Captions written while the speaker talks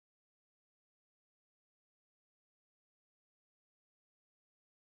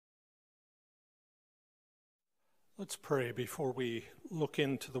Let's pray before we look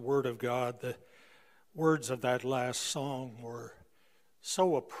into the Word of God. The words of that last song were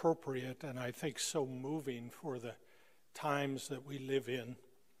so appropriate and I think so moving for the times that we live in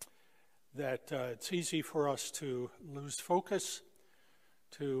that it's easy for us to lose focus,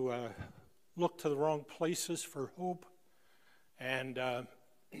 to look to the wrong places for hope. And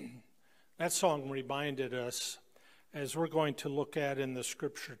that song reminded us, as we're going to look at in the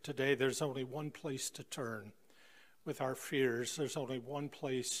Scripture today, there's only one place to turn with our fears. There's only one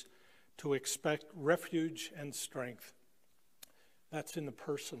place to expect refuge and strength. That's in the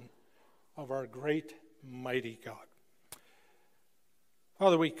person of our great, mighty God.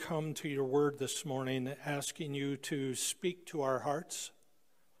 Father, we come to your word this morning asking you to speak to our hearts,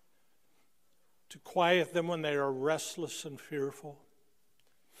 to quiet them when they are restless and fearful,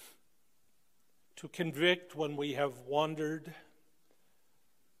 to convict when we have wandered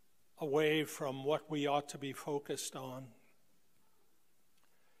away from what we ought to be focused on.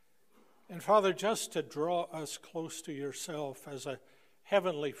 And Father, just to draw us close to yourself as a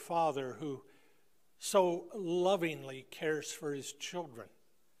heavenly Father who so lovingly cares for his children.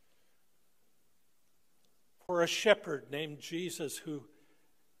 For a shepherd named Jesus who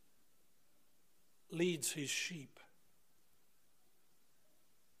leads his sheep.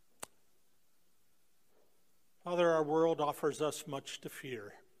 Father, our world offers us much to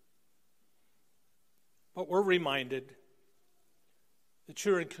fear. But we're reminded that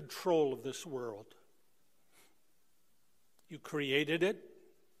you're in control of this world. You created it.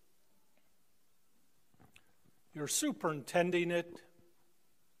 You're superintending it.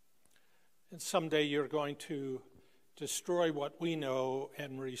 And someday you're going to destroy what we know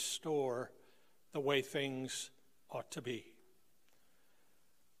and restore the way things ought to be.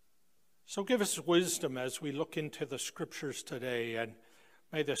 So give us wisdom as we look into the Scriptures today, and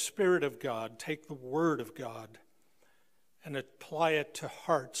may the Spirit of God take the Word of God and apply it to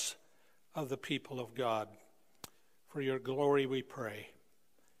hearts of the people of God. For your glory we pray.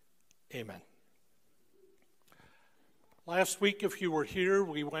 Amen. Last week, if you were here,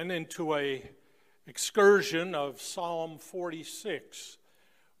 we went into an excursion of Psalm 46,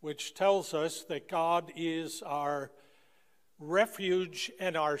 which tells us that God is our refuge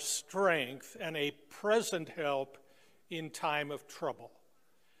and our strength and a present help in time of trouble.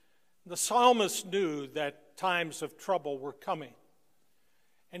 The psalmist knew that times of trouble were coming.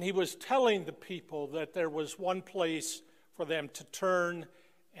 And he was telling the people that there was one place for them to turn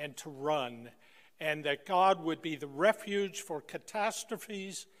and to run, and that God would be the refuge for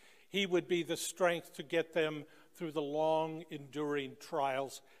catastrophes. He would be the strength to get them through the long, enduring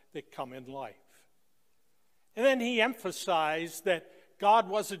trials that come in life. And then he emphasized that God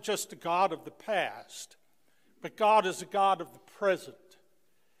wasn't just a God of the past, but God is a God of the present.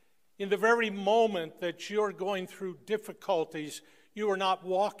 In the very moment that you're going through difficulties, you are not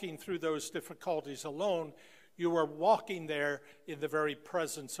walking through those difficulties alone. You are walking there in the very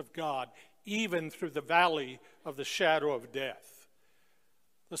presence of God, even through the valley of the shadow of death.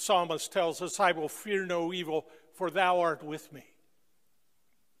 The psalmist tells us, I will fear no evil, for thou art with me.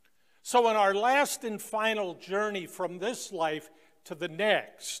 So in our last and final journey from this life to the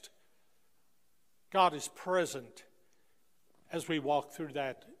next, God is present as we walk through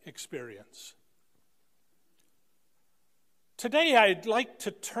that experience. Today, I'd like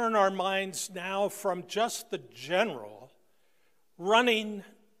to turn our minds now from just the general, running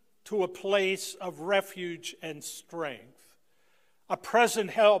to a place of refuge and strength, a present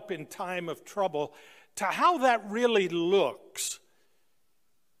help in time of trouble, to how that really looks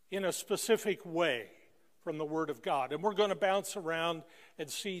in a specific way from the Word of God. And we're going to bounce around and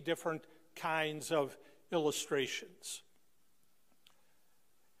see different kinds of illustrations.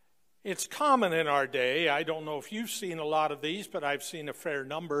 It's common in our day, I don't know if you've seen a lot of these, but I've seen a fair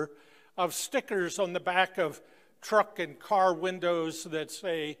number of stickers on the back of truck and car windows that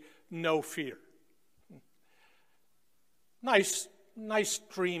say, no fear. Nice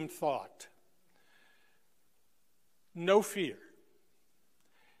dream thought. No fear.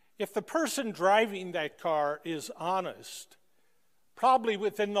 If the person driving that car is honest, probably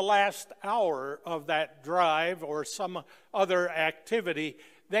within the last hour of that drive or some other activity,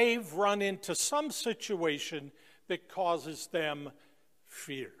 they've run into some situation that causes them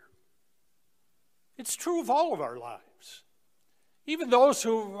fear. It's true of all of our lives. Even those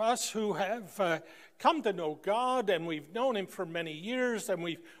of us who have come to know God and we've known Him for many years and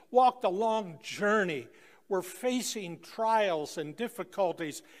we've walked a long journey, we're facing trials and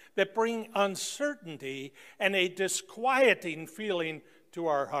difficulties that bring uncertainty and a disquieting feeling to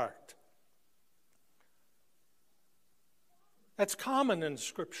our heart. That's common in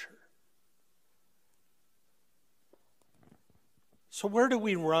Scripture. So where do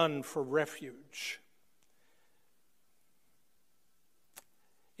we run for refuge?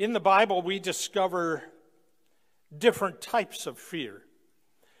 In the Bible, we discover different types of fear.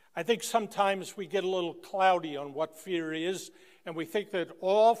 I think sometimes we get a little cloudy on what fear is, and we think that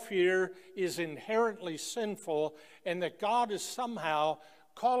all fear is inherently sinful and that God is somehow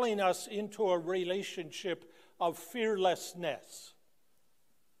calling us into a relationship of fearlessness.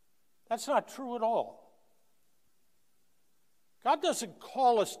 That's not true at all. God doesn't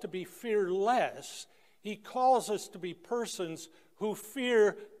call us to be fearless. He calls us to be persons who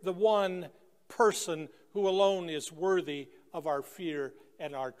fear the one person who alone is worthy of our fear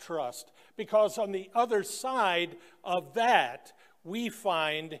and our trust. Because on the other side of that, we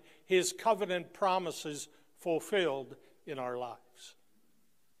find his covenant promises fulfilled in our lives.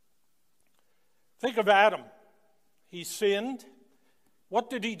 Think of Adam. He sinned.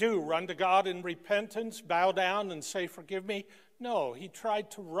 What did he do? Run to God in repentance, bow down and say, "Forgive me"? No, he tried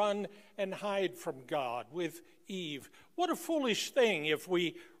to run and hide from God with Eve. What a foolish thing if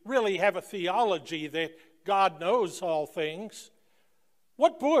we really have a theology that God knows all things.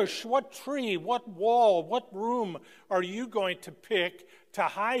 What bush, what tree, what wall, what room are you going to pick to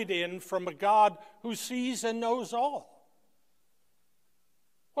hide in from a God who sees and knows all?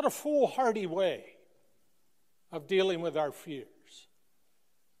 What a foolhardy way of dealing with our fears.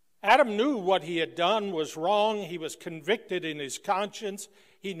 Adam knew what he had done was wrong. He was convicted in his conscience.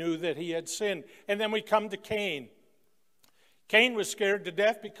 He knew that he had sinned. And then we come to Cain. Cain was scared to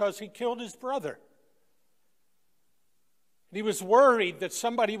death because he killed his brother. He was worried that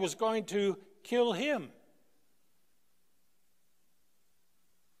somebody was going to kill him.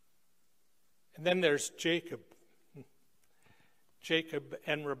 And then there's Jacob. Jacob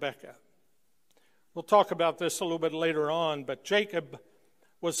and Rebekah. We'll talk about this a little bit later on, but Jacob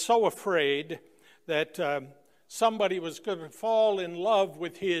was so afraid that somebody was going to fall in love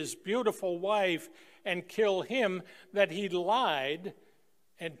with his beautiful wife and kill him that he lied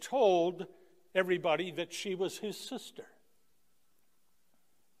and told everybody that she was his sister.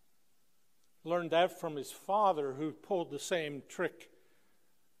 Learned that from his father, who pulled the same trick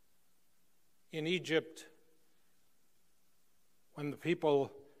in Egypt when the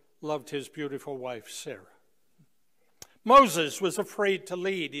people loved his beautiful wife, Sarah. Moses was afraid to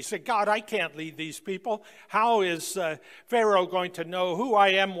lead. He said, "God, I can't lead these people. How is Pharaoh going to know who I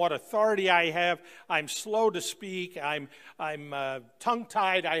am, what authority I have? I'm slow to speak. I'm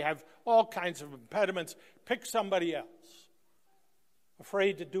tongue-tied. I have all kinds of impediments. Pick somebody else."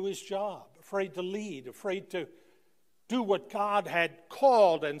 Afraid to do his job, afraid to lead, afraid to do what God had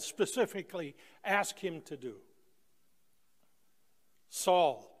called and specifically asked him to do.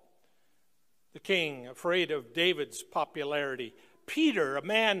 Saul, the king, afraid of David's popularity. Peter, a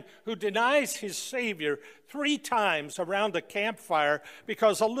man who denies his Savior 3 times around a campfire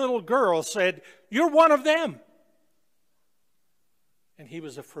because a little girl said, "You're one of them." And he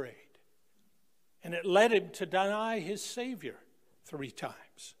was afraid. And it led him to deny his Savior 3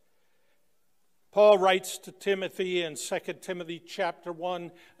 times. Paul writes to Timothy in 2 Timothy chapter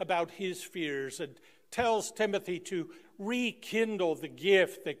 1 about his fears and tells Timothy to rekindle the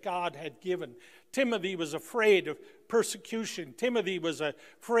gift that God had given. Timothy was afraid of persecution. Timothy was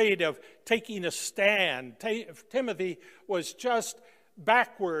afraid of taking a stand. Timothy was just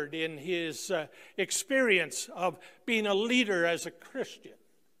backward in his experience of being a leader as a Christian.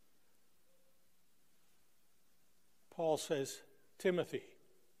 Paul says, "Timothy,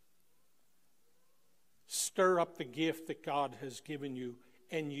 stir up the gift that God has given you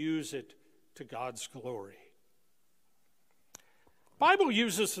and use it to God's glory." The Bible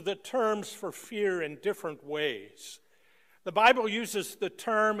uses the terms for fear in different ways. The Bible uses the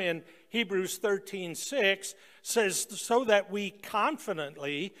term in Hebrews 13:6, says, "So that we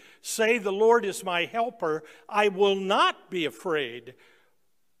confidently say, 'The Lord is my helper, I will not be afraid.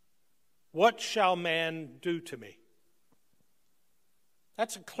 What shall man do to me?'"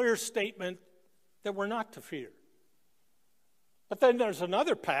 That's a clear statement that we're not to fear. But then there's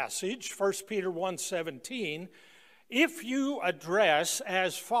another passage, 1 Peter 1:17. "If you address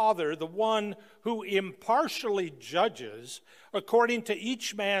as Father the one who impartially judges according to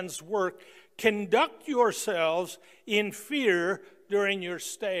each man's work, conduct yourselves in fear during your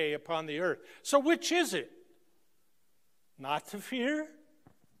stay upon the earth." So which is it? Not to fear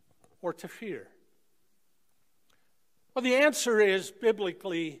or to fear? Well, the answer is,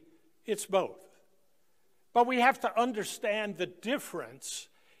 biblically, it's both. But we have to understand the difference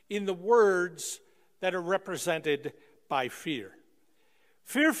in the words that are represented by fear.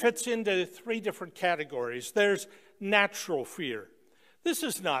 Fear fits into 3 different categories. There's natural fear. This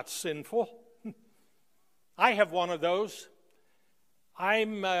is not sinful. I have one of those.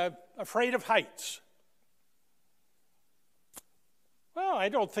 I'm afraid of heights. Well, I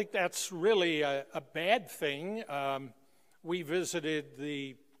don't think that's really a bad thing. We visited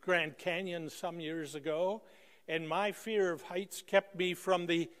the Grand Canyon some years ago, and my fear of heights kept me from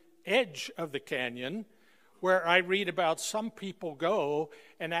the edge of the canyon, where I read about some people go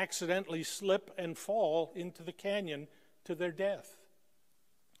and accidentally slip and fall into the canyon to their death.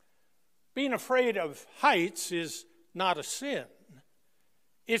 Being afraid of heights is not a sin.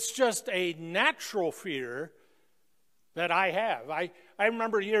 It's just a natural fear that I have. I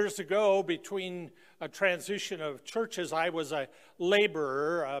remember years ago, between a transition of churches, I was a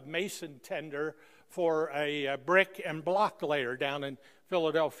laborer, a mason tender for a brick and block layer down in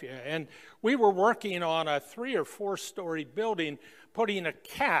Philadelphia. And we were working on a 3 or 4 story building, putting a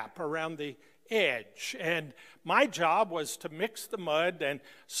cap around the edge. And my job was to mix the mud and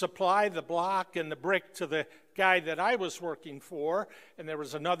supply the block and the brick to the guy that I was working for, and there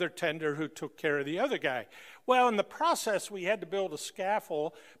was another tender who took care of the other guy. Well, in the process, we had to build a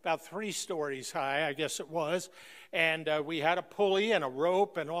scaffold about 3 stories high, I guess it was, and we had a pulley and a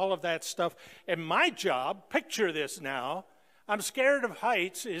rope and all of that stuff. And my job, picture this now, I'm scared of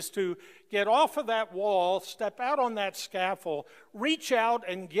heights, is to get off of that wall, step out on that scaffold, reach out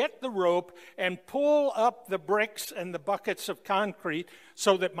and get the rope and pull up the bricks and the buckets of concrete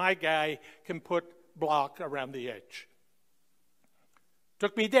so that my guy can put block around the edge.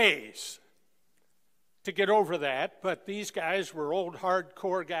 Took me days to get over that, but these guys were old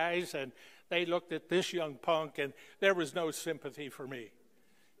hardcore guys, and they looked at this young punk, and there was no sympathy for me.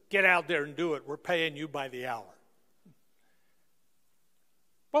 Get out there and do it. We're paying you by the hour.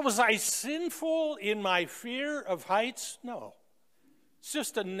 But was I sinful in my fear of heights? No. It's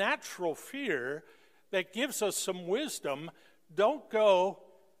just a natural fear that gives us some wisdom. Don't go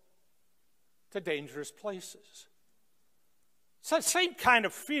to dangerous places. It's that same kind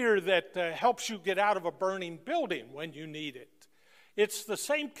of fear that helps you get out of a burning building when you need it. It's the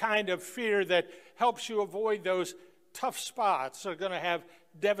same kind of fear that helps you avoid those tough spots that are going to have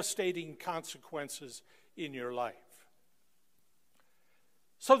devastating consequences in your life.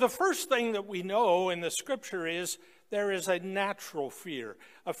 So the first thing that we know in the scripture is there is a natural fear,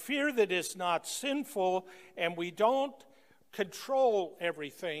 a fear that is not sinful, and we don't control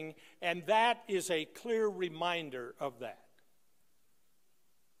everything, and that is a clear reminder of that.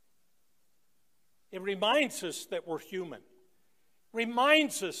 It reminds us that we're human,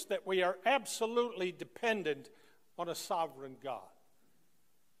 reminds us that we are absolutely dependent on a sovereign God.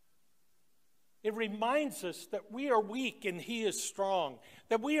 It reminds us that we are weak and He is strong,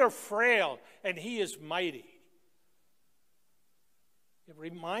 that we are frail and He is mighty. It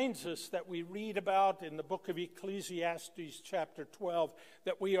reminds us that we read about in the book of Ecclesiastes chapter 12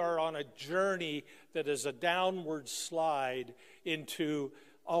 that we are on a journey that is a downward slide into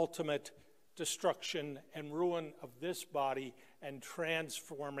ultimate destruction and ruin of this body and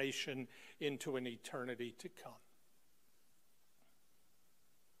transformation into an eternity to come.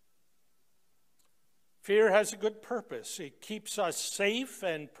 Fear has a good purpose. It keeps us safe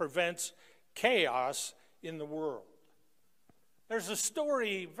and prevents chaos in the world. There's a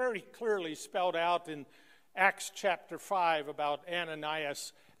story very clearly spelled out in Acts chapter 5 about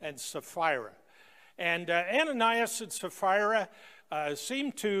Ananias and Sapphira. And Ananias and Sapphira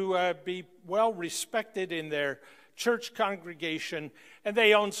seem to be well respected in their church congregation, and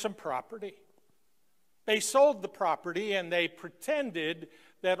they owned some property. They sold the property, and they pretended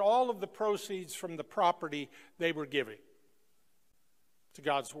that all of the proceeds from the property they were giving to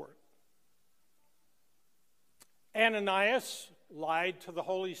God's work. Ananias lied to the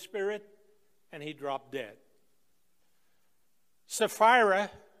Holy Spirit, and he dropped dead. Sapphira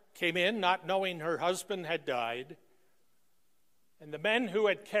came in not knowing her husband had died, and the men who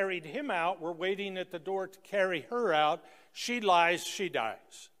had carried him out were waiting at the door to carry her out. She lies, she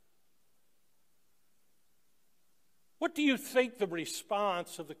dies. What do you think the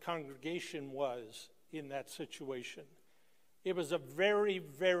response of the congregation was in that situation? It was a very,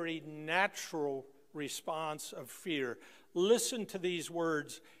 very natural response of fear. Listen to these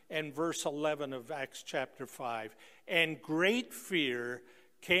words in verse 11 of Acts chapter 5. And great fear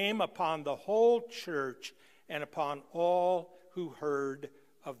came upon the whole church and upon all who heard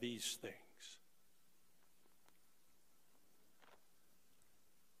of these things.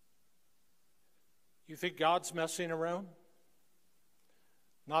 You think God's messing around?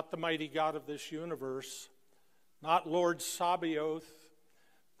 Not the mighty God of this universe, not Lord Sabaoth,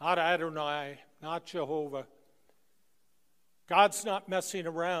 not Adonai, not Jehovah. God's not messing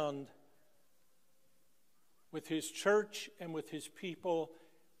around with His church and with His people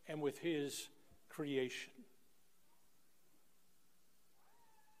and with His creation.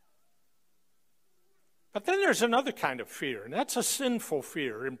 But then there's another kind of fear, and that's a sinful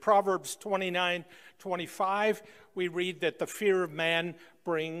fear. In Proverbs 29:25, we read that the fear of man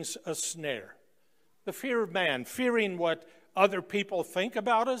brings a snare. The fear of man, fearing what other people think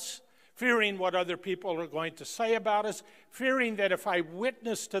about us, fearing what other people are going to say about us, fearing that if I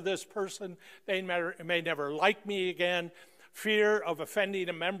witness to this person, they may never like me again, fear of offending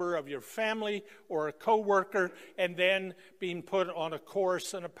a member of your family or a coworker, and then being put on a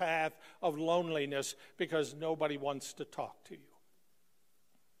course and a path of loneliness because nobody wants to talk to you.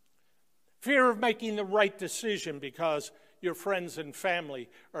 Fear of making the right decision because your friends and family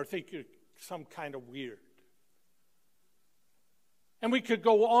think you're some kind of weird. And we could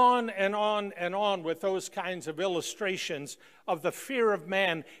go on and on and on with those kinds of illustrations of the fear of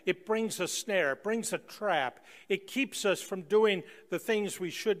man. It brings a snare, it brings a trap. It keeps us from doing the things we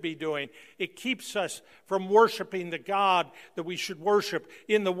should be doing. It keeps us from worshiping the God that we should worship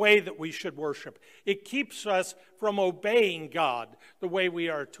in the way that we should worship. It keeps us from obeying God the way we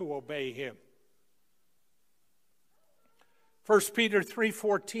are to obey him. 1 Peter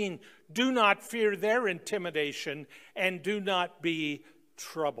 3:14, do not fear their intimidation and do not be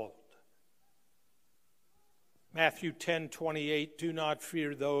troubled. Matthew 10:28, do not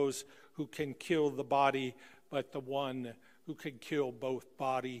fear those who can kill the body, but the one who can kill both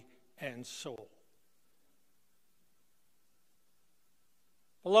body and soul.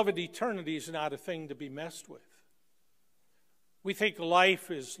 Beloved, eternity is not a thing to be messed with. We think life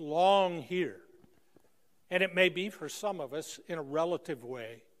is long here. And it may be for some of us in a relative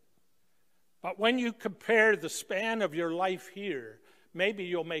way. But when you compare the span of your life here, maybe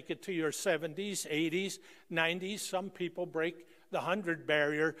you'll make it to your 70s, 80s, 90s. Some people break the 100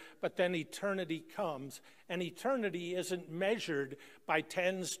 barrier, but then eternity comes. And eternity isn't measured by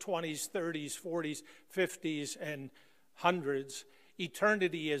 10s, 20s, 30s, 40s, 50s, and hundreds.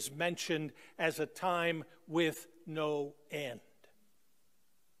 Eternity is mentioned as a time with no end.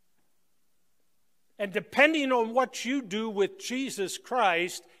 And depending on what you do with Jesus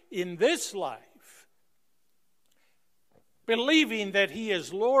Christ in this life, believing that he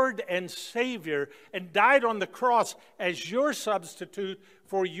is Lord and Savior and died on the cross as your substitute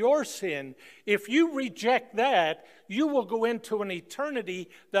for your sin, if you reject that, you will go into an eternity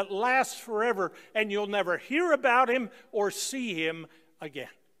that lasts forever and you'll never hear about him or see him again.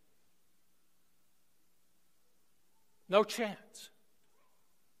 No chance.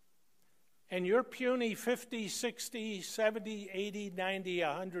 And your puny 50, 60, 70, 80, 90,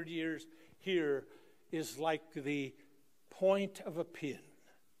 100 years here is like the point of a pin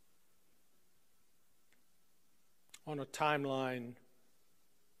on a timeline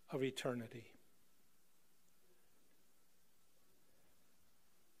of eternity.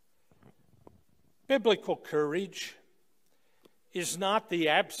 Biblical courage is not the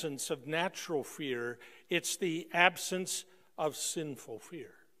absence of natural fear, it's the absence of sinful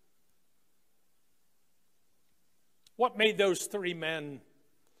fear. What made those three men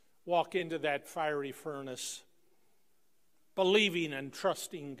walk into that fiery furnace, believing and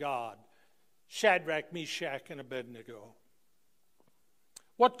trusting God? Shadrach, Meshach, and Abednego.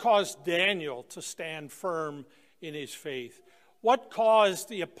 What caused Daniel to stand firm in his faith? What caused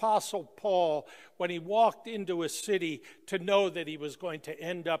the Apostle Paul, when he walked into a city, to know that he was going to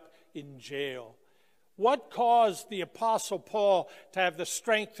end up in jail? What caused the Apostle Paul to have the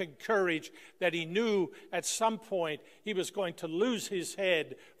strength and courage that he knew at some point he was going to lose his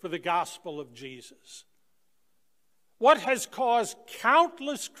head for the gospel of Jesus? What has caused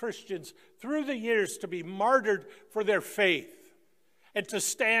countless Christians through the years to be martyred for their faith and to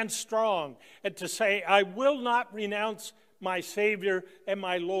stand strong and to say, I will not renounce my Savior and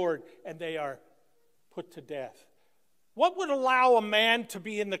my Lord, and they are put to death? What would allow a man to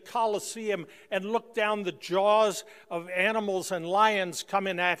be in the Colosseum and look down the jaws of animals and lions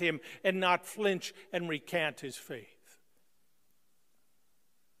coming at him and not flinch and recant his faith?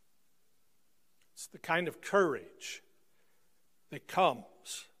 It's the kind of courage that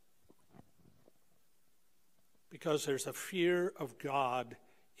comes because there's a fear of God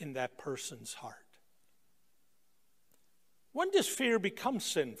in that person's heart. When does fear become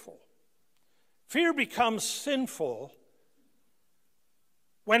sinful? Fear becomes sinful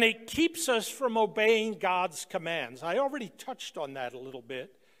when it keeps us from obeying God's commands. I already touched on that a little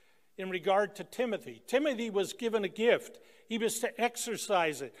bit in regard to Timothy. Timothy was given a gift. He was to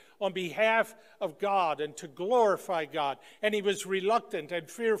exercise it on behalf of God and to glorify God. And he was reluctant and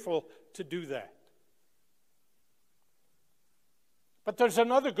fearful to do that. But there's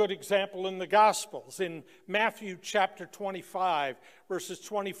another good example in the Gospels. In Matthew chapter 25, verses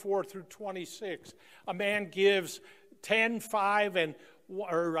 24 through 26, a man gives 10, 5, and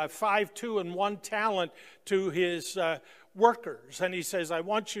 5 2 and 1 talent to his workers. And he says, I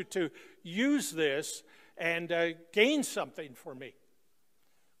want you to use this and gain something for me.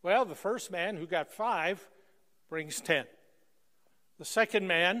 Well, the first man who got 5 brings 10. The second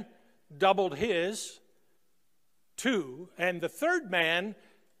man doubled his, 2. And the third man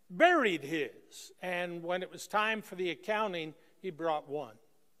buried his. And when it was time for the accounting, he brought 1.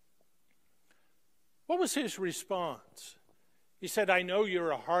 What was his response? He said, I know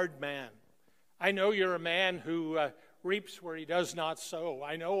you're a hard man. I know you're a man who reaps where he does not sow.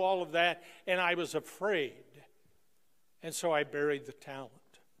 I know all of that, and I was afraid. And so I buried the talent.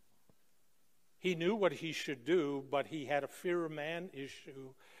 He knew what he should do, but he had a fear of man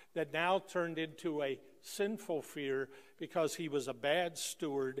issue that now turned into a sinful fear because he was a bad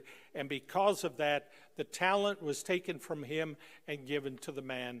steward, and because of that, the talent was taken from him and given to the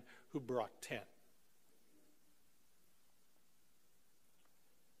man who brought 10.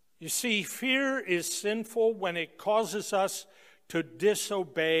 You see, fear is sinful when it causes us to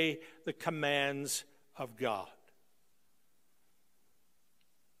disobey the commands of God.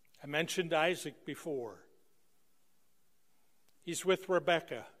 I mentioned Isaac before. He's with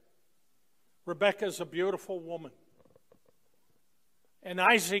Rebekah. Rebekah's a beautiful woman. And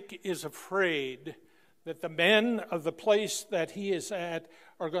Isaac is afraid that the men of the place that he is at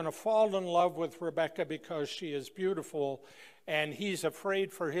are going to fall in love with Rebekah because she is beautiful, and he's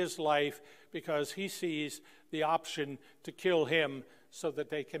afraid for his life because he sees the option to kill him so that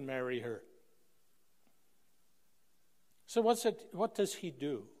they can marry her. So what does he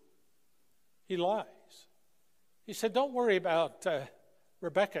do? He lies. He said, don't worry about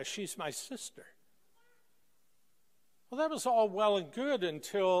Rebekah, she's my sister. Well, that was all well and good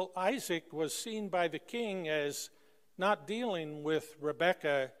until Isaac was seen by the king as not dealing with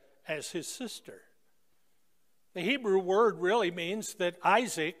Rebekah as his sister. The Hebrew word really means that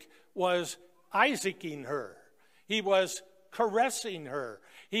Isaac was Isaacing her. He was caressing her.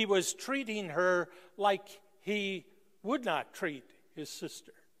 He was treating her like he would not treat his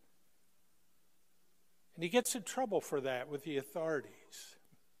sister. And he gets in trouble for that with the authorities.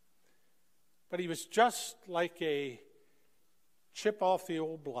 But he was just like a chip off the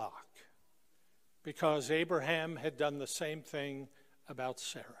old block because Abraham had done the same thing about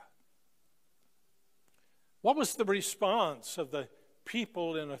Sarah. What was the response of the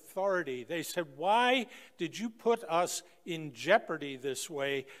people in authority? They said, why did you put us in jeopardy this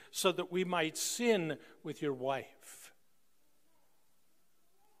way so that we might sin with your wife?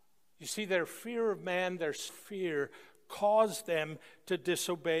 You see, their fear of man, their fear, caused them to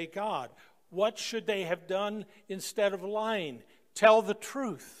disobey God. What should they have done instead of lying? Tell the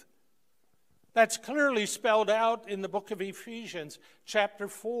truth. That's clearly spelled out in the book of Ephesians, chapter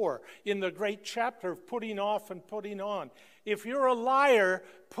 4, in the great chapter of putting off and putting on. If you're a liar,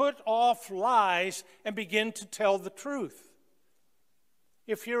 put off lies and begin to tell the truth.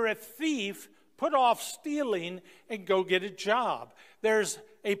 If you're a thief, put off stealing and go get a job. There's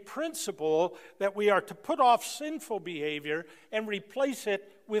a principle that we are to put off sinful behavior and replace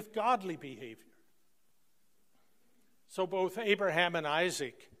it with godly behavior. So both Abraham and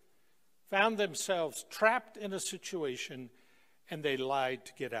Isaac found themselves trapped in a situation, and they lied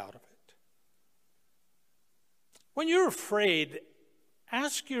to get out of it. When you're afraid,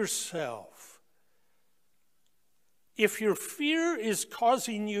 ask yourself if your fear is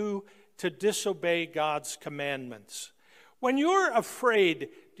causing you to disobey God's commandments. When you're afraid,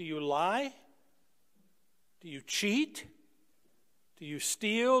 do you lie? Do you cheat? Do you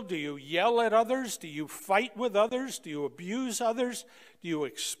steal? Do you yell at others? Do you fight with others? Do you abuse others? Do you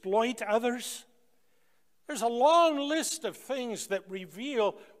exploit others? There's a long list of things that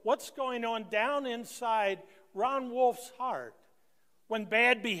reveal what's going on down inside Ron Wolf's heart when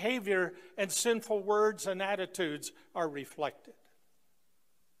bad behavior and sinful words and attitudes are reflected.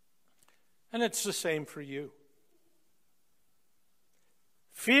 And it's the same for you.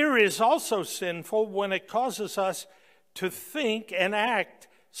 Fear is also sinful when it causes us to think and act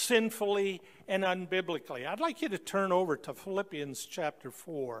sinfully and unbiblically. I'd like you to turn over to Philippians chapter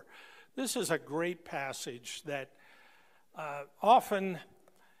 4. This is a great passage that often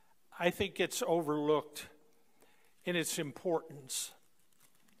I think gets overlooked in its importance.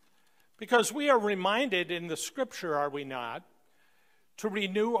 Because we are reminded in the scripture, are we not, to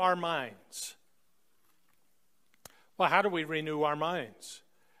renew our minds. Well, how do we renew our minds?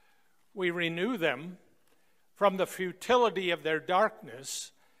 We renew them from the futility of their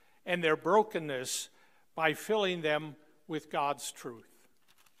darkness and their brokenness by filling them with God's truth.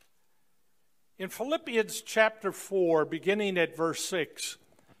 In Philippians chapter 4, beginning at verse 6,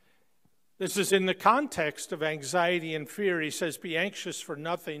 This is in the context of anxiety and fear. He says, be anxious for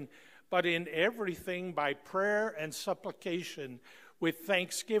nothing, but in everything by prayer and supplication with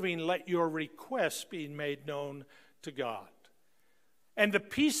thanksgiving, let your requests be made known to God. And the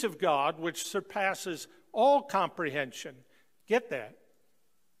peace of God, which surpasses all comprehension, get that?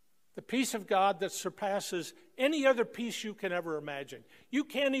 The peace of God that surpasses any other peace you can ever imagine. You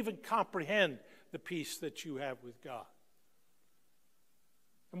can't even comprehend the peace that you have with God.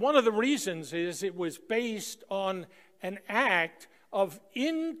 And one of the reasons is it was based on an act of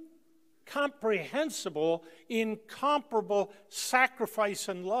incomprehensible, incomparable sacrifice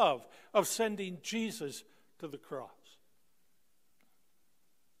and love of sending Jesus to the cross.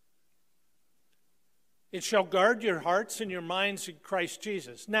 It shall guard your hearts and your minds in Christ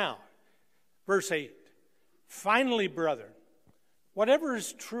Jesus. Now, verse 8, finally, brethren, whatever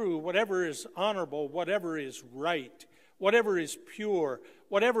is true, whatever is honorable, whatever is right, whatever is pure,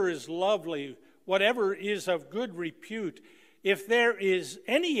 whatever is lovely, whatever is of good repute, if there is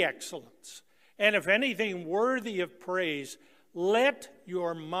any excellence, and if anything worthy of praise, let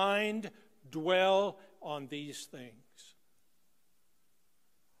your mind dwell on these things.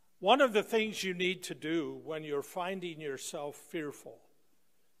 One of the things you need to do when you're finding yourself fearful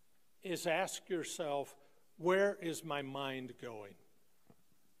is ask yourself, where is my mind going?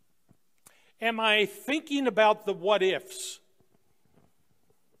 Am I thinking about the what ifs?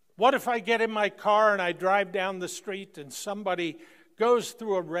 What if I get in my car and I drive down the street and somebody goes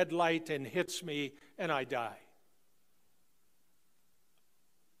through a red light and hits me and I die?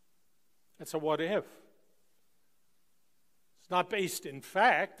 That's a what if. It's not based in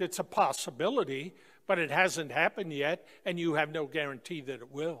fact, it's a possibility, but it hasn't happened yet, and you have no guarantee that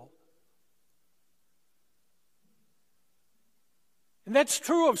it will. And that's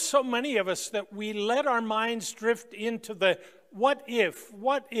true of so many of us, that we let our minds drift into the what if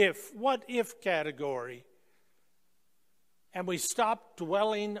category. And we stop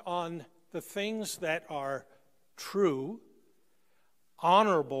dwelling on the things that are true,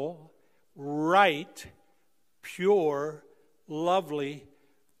 honorable, right, pure, lovely,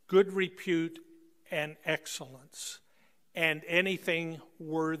 good repute, and excellence, and anything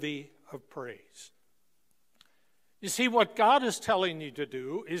worthy of praise. You see, what God is telling you to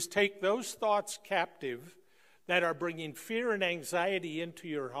do is take those thoughts captive that are bringing fear and anxiety into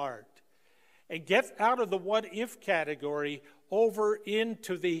your heart and get out of the what-if category over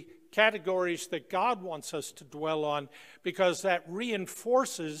into the categories that God wants us to dwell on, because that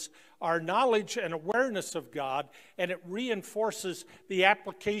reinforces our knowledge and awareness of God, and it reinforces the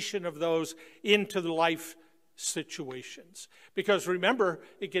application of those into the life situations. Because remember,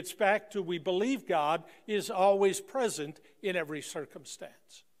 it gets back to we believe God is always present in every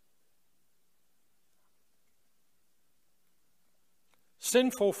circumstance.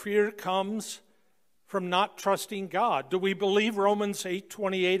 Sinful fear comes from not trusting God. Do we believe Romans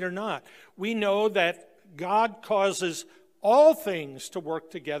 8:28 or not? We know that God causes all things to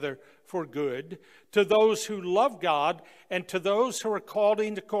work together for good to those who love God and to those who are called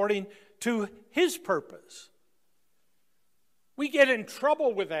according to His purpose. We get in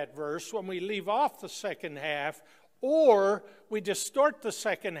trouble with that verse when we leave off the second half, or we distort the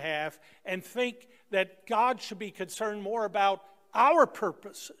second half and think that God should be concerned more about our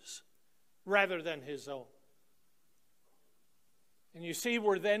purposes rather than His own. And you see,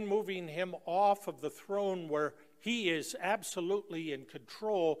 we're then moving Him off of the throne where He is absolutely in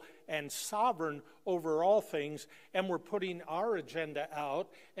control and sovereign over all things, and we're putting our agenda out,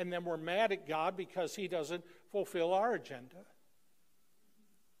 and then we're mad at God because He doesn't fulfill our agenda.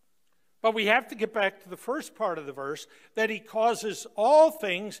 But we have to get back to the first part of the verse, that He causes all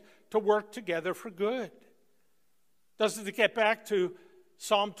things to work together for good. Doesn't it get back to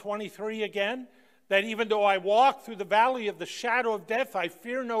Psalm 23 again? That even though I walk through the valley of the shadow of death, I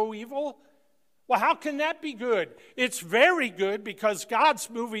fear no evil. Well, how can that be good? It's very good, because God's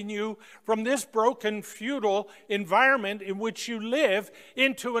moving you from this broken, futile environment in which you live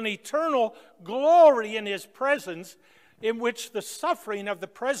into an eternal glory in His presence, in which the suffering of the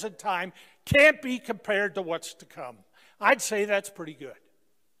present time can't be compared to what's to come. I'd say that's pretty good.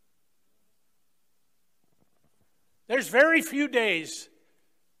 There's very few days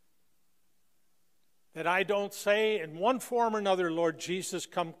that I don't say in one form or another, Lord Jesus,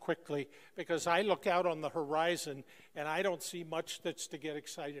 come quickly, because I look out on the horizon and I don't see much that's to get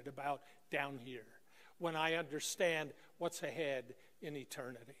excited about down here when I understand what's ahead in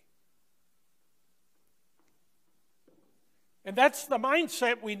eternity. And that's the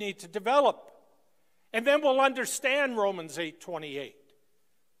mindset we need to develop. And then we'll understand Romans 8:28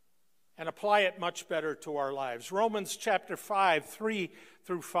 and apply it much better to our lives. Romans chapter 5, 3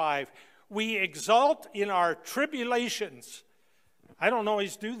 through 5. We exult in our tribulations. I don't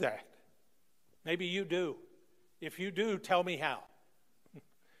always do that. Maybe you do. If you do, tell me how.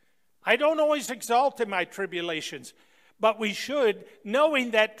 I don't always exult in my tribulations, but we should,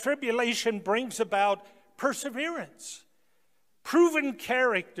 knowing that tribulation brings about perseverance, proven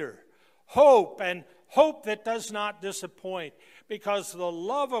character, hope, and hope that does not disappoint, because the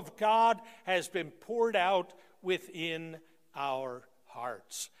love of God has been poured out within our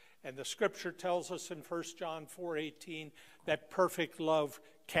hearts. And the scripture tells us in 1 John 4:18 that perfect love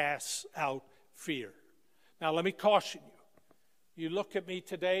casts out fear. Now let me caution you. You look at me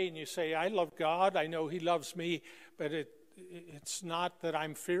today and you say, I love God, I know He loves me, but it's not that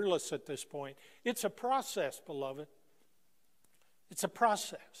I'm fearless at this point. It's a process, beloved. It's a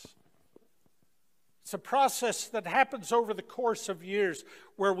process. It's a process that happens over the course of years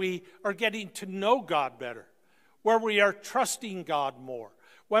where we are getting to know God better, where we are trusting God more,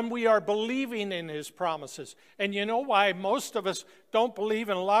 when we are believing in His promises. And you know why most of us don't believe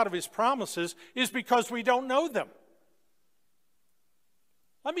in a lot of His promises is because we don't know them.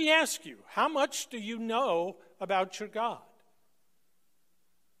 Let me ask you, how much do you know about your God?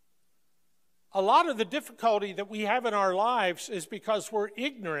 A lot of the difficulty that we have in our lives is because we're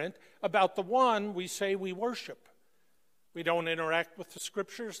ignorant about the one we say we worship. We don't interact with the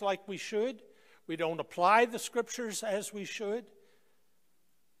scriptures like we should. We don't apply the scriptures as we should.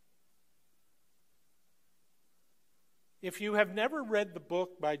 If you have never read the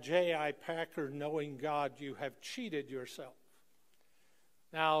book by J.I. Packer, Knowing God, you have cheated yourself.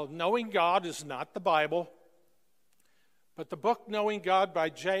 Now, Knowing God is not the Bible, but the book Knowing God by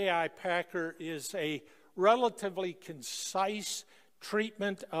J.I. Packer is a relatively concise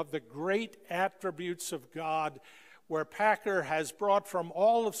treatment of the great attributes of God, where Packer has brought from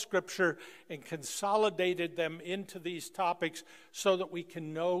all of Scripture and consolidated them into these topics so that we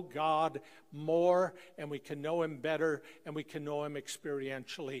can know God more and we can know Him better and we can know Him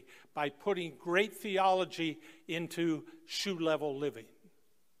experientially by putting great theology into shoe-level living.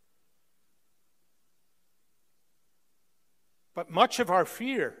 But much of our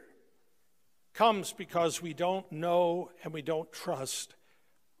fear comes because we don't know and we don't trust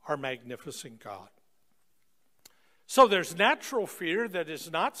our magnificent God. So there's natural fear that is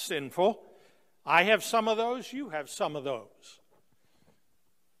not sinful. I have some of those, you have some of those.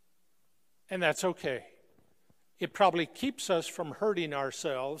 And that's okay. It probably keeps us from hurting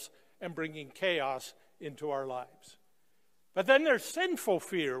ourselves and bringing chaos into our lives. But then there's sinful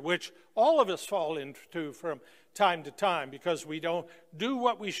fear, which all of us fall into from time to time because we don't do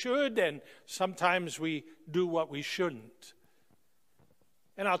what we should and sometimes we do what we shouldn't.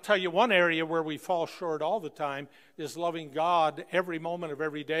 And I'll tell you one area where we fall short all the time is loving God every moment of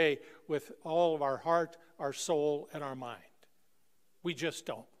every day with all of our heart, our soul, and our mind. We just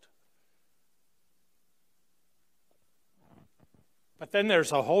don't. But then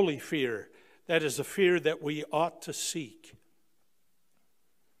there's a holy fear. That is a fear that we ought to seek.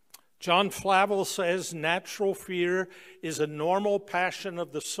 John Flavel says natural fear is a normal passion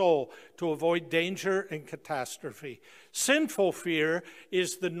of the soul to avoid danger and catastrophe. Sinful fear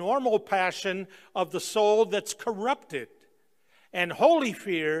is the normal passion of the soul that's corrupted. And holy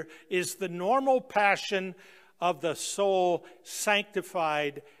fear is the normal passion of the soul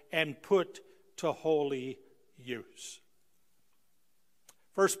sanctified and put to holy use.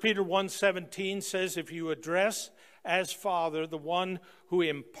 1 Peter 1:17 says, if you address as Father the one who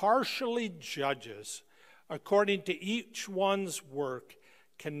impartially judges according to each one's work,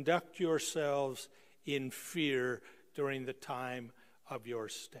 conduct yourselves in fear during the time of your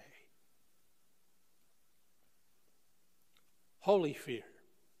stay. Holy fear.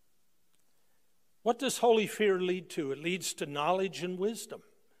 What does holy fear lead to? It leads to knowledge and wisdom.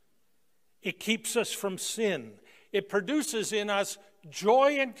 It keeps us from sin. It produces in us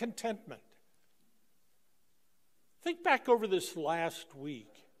joy and contentment. Think back over this last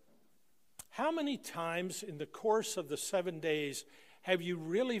week. How many times in the course of the 7 days have you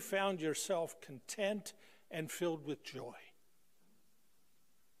really found yourself content and filled with joy?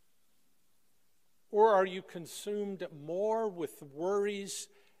 Or are you consumed more with the worries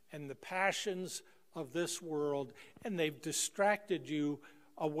and the passions of this world, and they've distracted you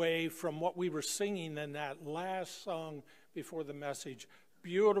away from what we were singing in that last song before the message?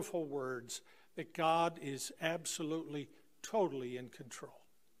 Beautiful words that God is absolutely, totally in control.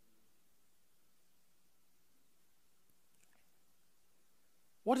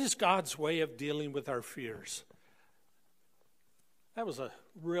 What is God's way of dealing with our fears? That was a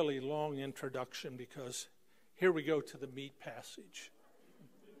really long introduction because here we go to the meat passage.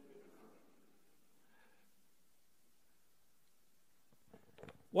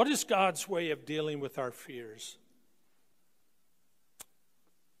 What is God's way of dealing with our fears?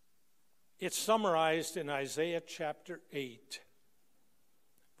 It's summarized in Isaiah chapter 8,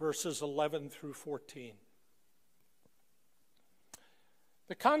 verses 11 through 14.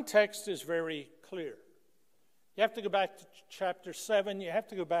 The context is very clear. You have to go back to chapter 7. You have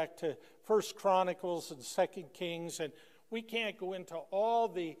to go back to 1 Chronicles and 2 Kings. And we can't go into all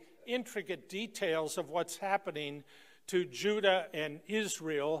the intricate details of what's happening to Judah and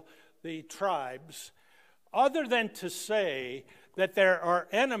Israel, the tribes, other than to say that there are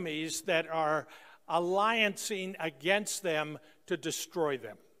enemies that are alliancing against them to destroy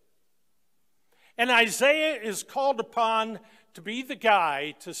them. And Isaiah is called upon to be the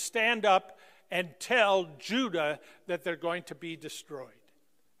guy to stand up and tell Judah that they're going to be destroyed.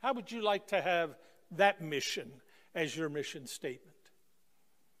 How would you like to have that mission as your mission statement?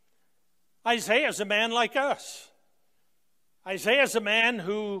 Isaiah is a man like us. Isaiah is a man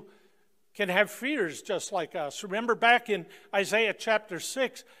who can have fears just like us. Remember back in Isaiah chapter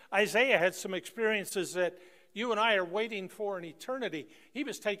 6, Isaiah had some experiences that you and I are waiting for in eternity. He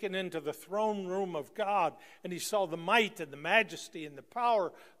was taken into the throne room of God, and he saw the might and the majesty and the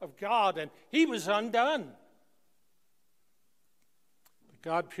power of God, and he was undone. But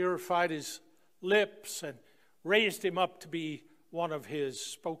God purified his lips and raised him up to be one of his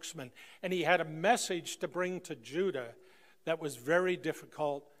spokesmen. And he had a message to bring to Judah that was very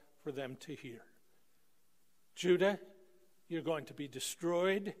difficult for them to hear. Judah, you're going to be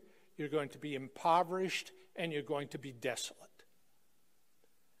destroyed, you're going to be impoverished, and you're going to be desolate.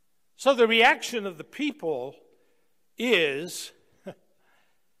 So the reaction of the people is,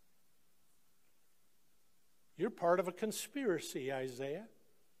 you're part of a conspiracy, Isaiah.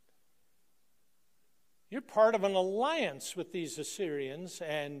 You're part of an alliance with these Assyrians,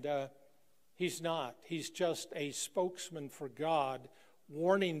 and he's not. He's just a spokesman for God,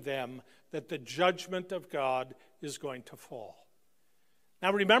 warning them that the judgment of God is going to fall.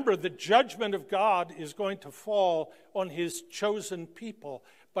 Now remember, the judgment of God is going to fall on his chosen people,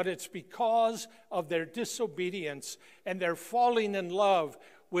 but it's because of their disobedience and their falling in love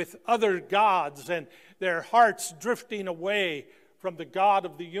with other gods and their hearts drifting away from the God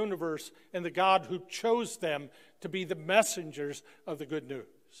of the universe and the God who chose them to be the messengers of the good news.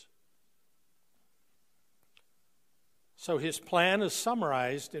 So his plan is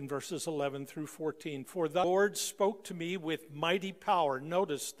summarized in verses 11 through 14. For the Lord spoke to me with mighty power.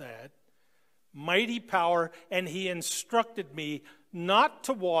 Notice that. Mighty power, and he instructed me not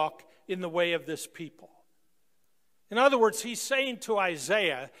to walk in the way of this people. In other words, he's saying to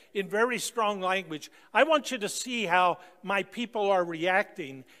Isaiah in very strong language, I want you to see how my people are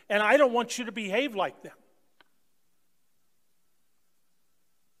reacting, and I don't want you to behave like them.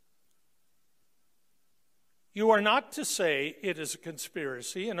 You are not to say it is a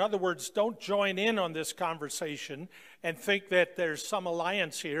conspiracy. In other words, don't join in on this conversation and think that there's some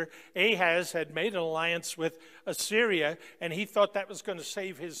alliance here. Ahaz had made an alliance with Assyria, and he thought that was going to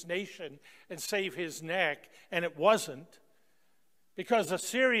save his nation and save his neck, and it wasn't, because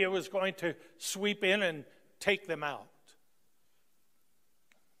Assyria was going to sweep in and take them out.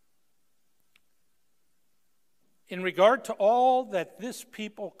 In regard to all that this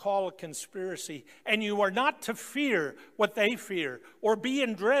people call a conspiracy, and you are not to fear what they fear, or be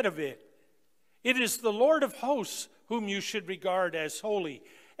in dread of it. It is the Lord of hosts whom you should regard as holy,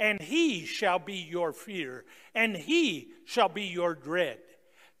 and he shall be your fear, and he shall be your dread.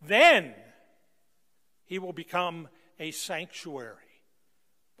 Then he will become a sanctuary,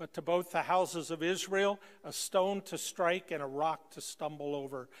 but to both the houses of Israel, a stone to strike and a rock to stumble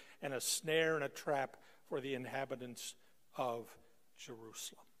over, and a snare and a trap for the inhabitants of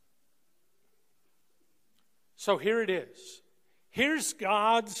Jerusalem. So here it is. Here's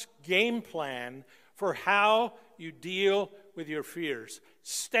God's game plan for how you deal with your fears.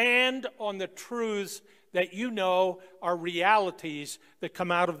 Stand on the truths that you know are realities that come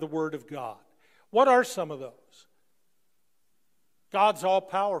out of the Word of God. What are some of those? God's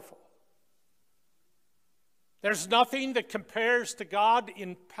all-powerful. There's nothing that compares to God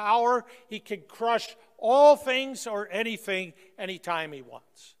in power. He can crush all things or anything anytime he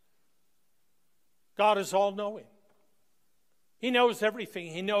wants. God is all-knowing. He knows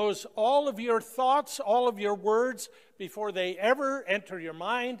everything. He knows all of your thoughts, all of your words, before they ever enter your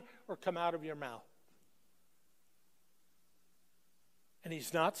mind or come out of your mouth. And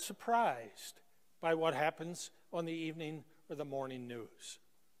he's not surprised by what happens on the evening or the morning news.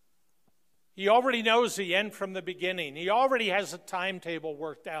 He already knows the end from the beginning. He already has a timetable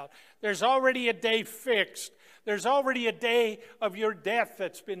worked out. There's already a day fixed. There's already a day of your death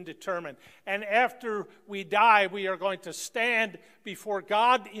that's been determined. And after we die, we are going to stand before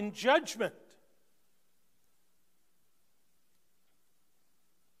God in judgment.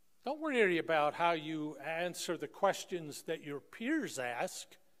 Don't worry about how you answer the questions that your peers ask.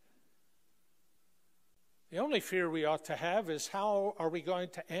 The only fear we ought to have is how are we going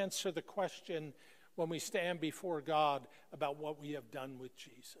to answer the question when we stand before God about what we have done with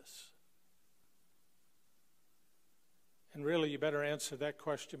Jesus? And really, you better answer that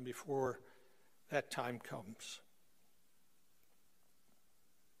question before that time comes.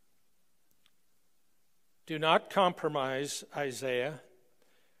 Do not compromise, Isaiah.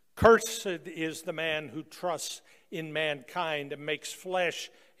 Cursed is the man who trusts in mankind and makes flesh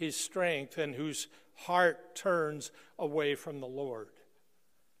his strength, and whose heart turns away from the Lord.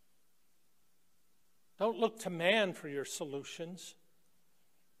 Don't look to man for your solutions.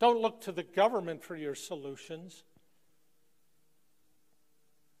 Don't look to the government for your solutions.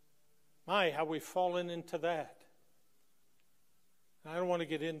 My, how we've fallen into that. I don't want to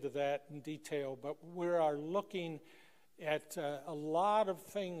get into that in detail, but we are looking at a lot of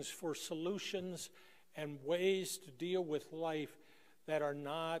things for solutions and ways to deal with life that are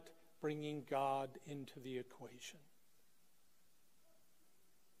not bringing God into the equation.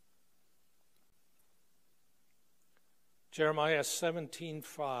 Jeremiah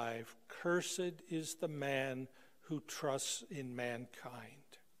 17:5, cursed is the man who trusts in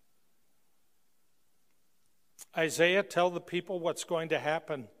mankind. Isaiah, tell the people what's going to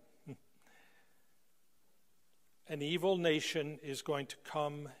happen. An evil nation is going to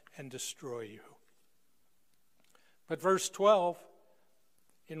come and destroy you. But verse 12,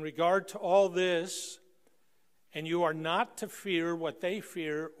 in regard to all this, and you are not to fear what they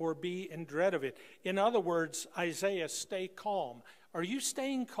fear or be in dread of it. In other words, Isaiah, stay calm. Are you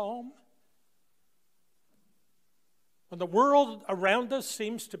staying calm? When the world around us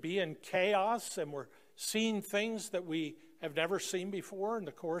seems to be in chaos and we're seeing things that we have never seen before in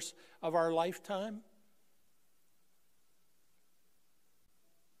the course of our lifetime,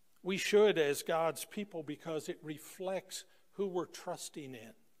 we should, as God's people, because it reflects who we're trusting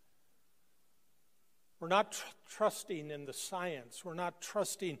in. We're not trusting in the science. We're not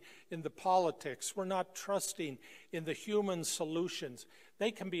trusting in the politics. We're not trusting in the human solutions.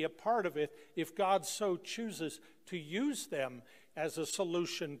 They can be a part of it if God so chooses to use them as a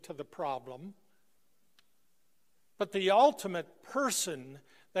solution to the problem. But the ultimate person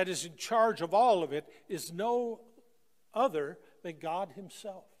that is in charge of all of it is no other than God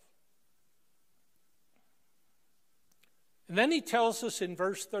himself. And then he tells us in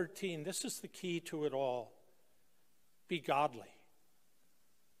verse 13, this is the key to it all: be godly.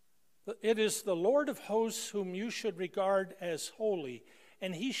 It is the Lord of hosts whom you should regard as holy,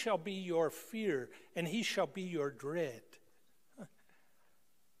 and he shall be your fear, and he shall be your dread.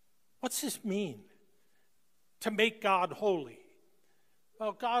 What's this mean? To make God holy.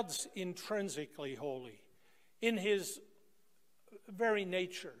 Well, God's intrinsically holy. In his very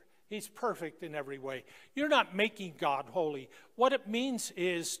nature, he's perfect in every way. You're not making God holy. What it means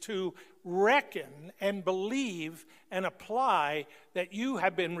is to reckon and believe and apply that you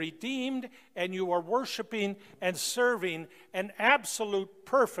have been redeemed and you are worshiping and serving an absolute,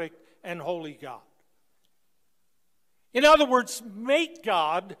 perfect, and holy God. In other words, make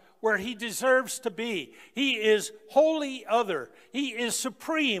God where he deserves to be. He is wholly other. He is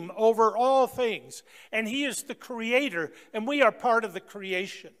supreme over all things. And he is the creator, and we are part of the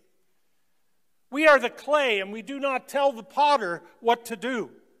creation. We are the clay, and we do not tell the potter what to do.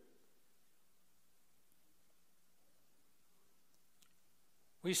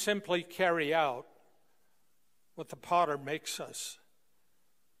 We simply carry out what the potter makes us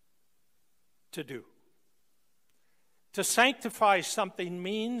to do. To sanctify something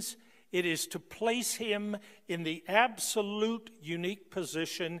means it is to place him in the absolute unique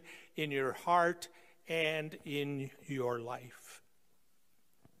position in your heart and in your life.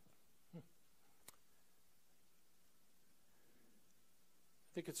 I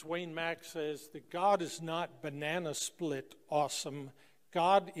think it's Wayne Mack says that God is not banana split awesome.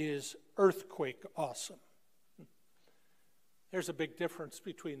 God is earthquake awesome. There's a big difference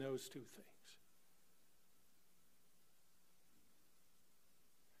between those two things.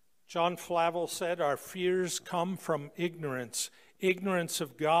 John Flavel said, our fears come from ignorance. Ignorance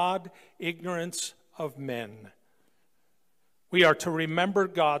of God, ignorance of men. We are to remember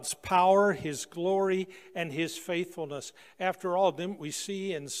God's power, his glory, and his faithfulness. After all, didn't we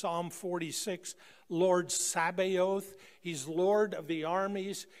see in Psalm 46, Lord Sabaoth? He's Lord of the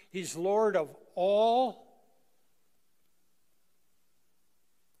armies. He's Lord of all.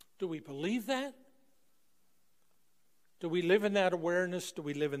 Do we believe that? Do we live in that awareness? Do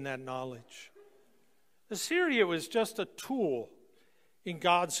we live in that knowledge? Assyria was just a tool in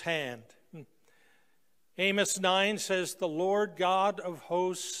God's hand. Amos 9 says, the Lord God of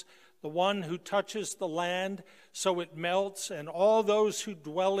hosts, the one who touches the land so it melts, and all those who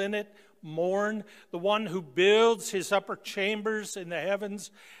dwell in it mourn, the one who builds his upper chambers in the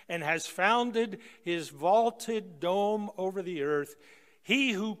heavens and has founded his vaulted dome over the earth,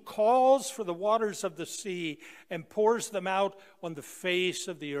 he who calls for the waters of the sea and pours them out on the face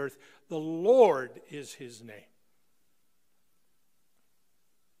of the earth, the Lord is his name.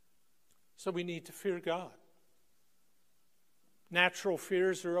 So we need to fear God. Natural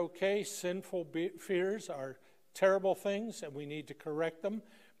fears are okay. Sinful fears are terrible things, and we need to correct them.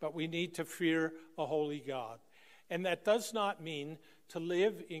 But we need to fear a holy God. And that does not mean to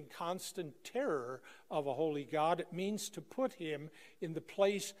live in constant terror of a holy God. It means to put him in the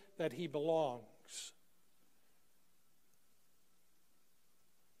place that he belongs.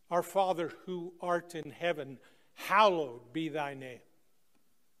 Our Father who art in heaven, hallowed be thy name.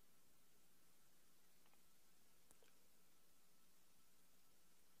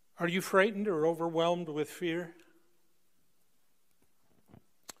 Are you frightened or overwhelmed with fear?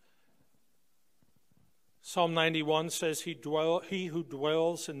 Psalm 91 says, he who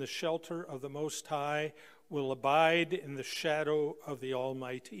dwells in the shelter of the Most High will abide in the shadow of the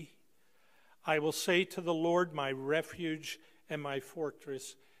Almighty. I will say to the Lord, my refuge and my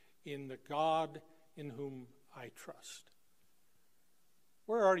fortress, in the God in whom I trust.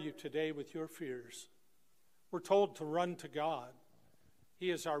 Where are you today with your fears? We're told to run to God. He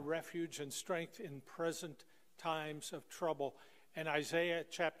is our refuge and strength in present times of trouble. And Isaiah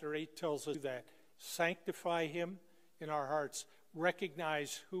chapter 8 tells us that. Sanctify him in our hearts.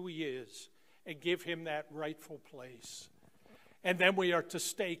 Recognize who he is and give him that rightful place. And then we are to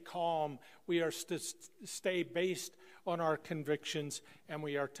stay calm. We are to stay based on our convictions. And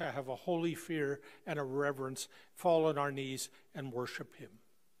we are to have a holy fear and a reverence. Fall on our knees and worship him.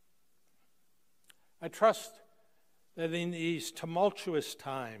 I trust that in these tumultuous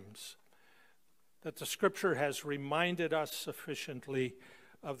times, that the Scripture has reminded us sufficiently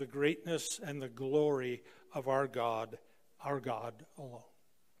of the greatness and the glory of our God alone.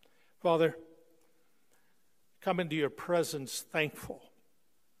 Father, come into your presence thankful.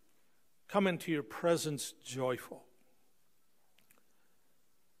 Come into your presence joyful.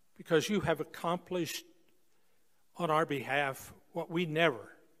 Because you have accomplished on our behalf what we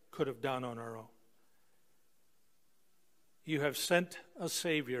never could have done on our own. You have sent a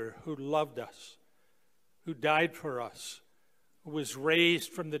Savior who loved us, who died for us, who was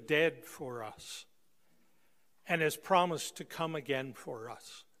raised from the dead for us, and has promised to come again for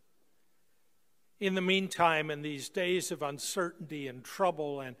us. In the meantime, in these days of uncertainty and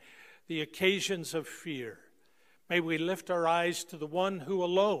trouble and the occasions of fear, may we lift our eyes to the one who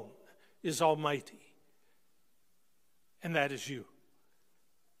alone is almighty, and that is you.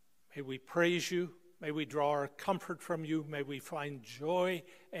 May we praise you. May we draw our comfort from you. May we find joy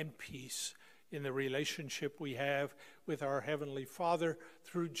and peace in the relationship we have with our Heavenly Father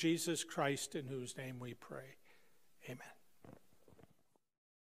through Jesus Christ, in whose name we pray. Amen.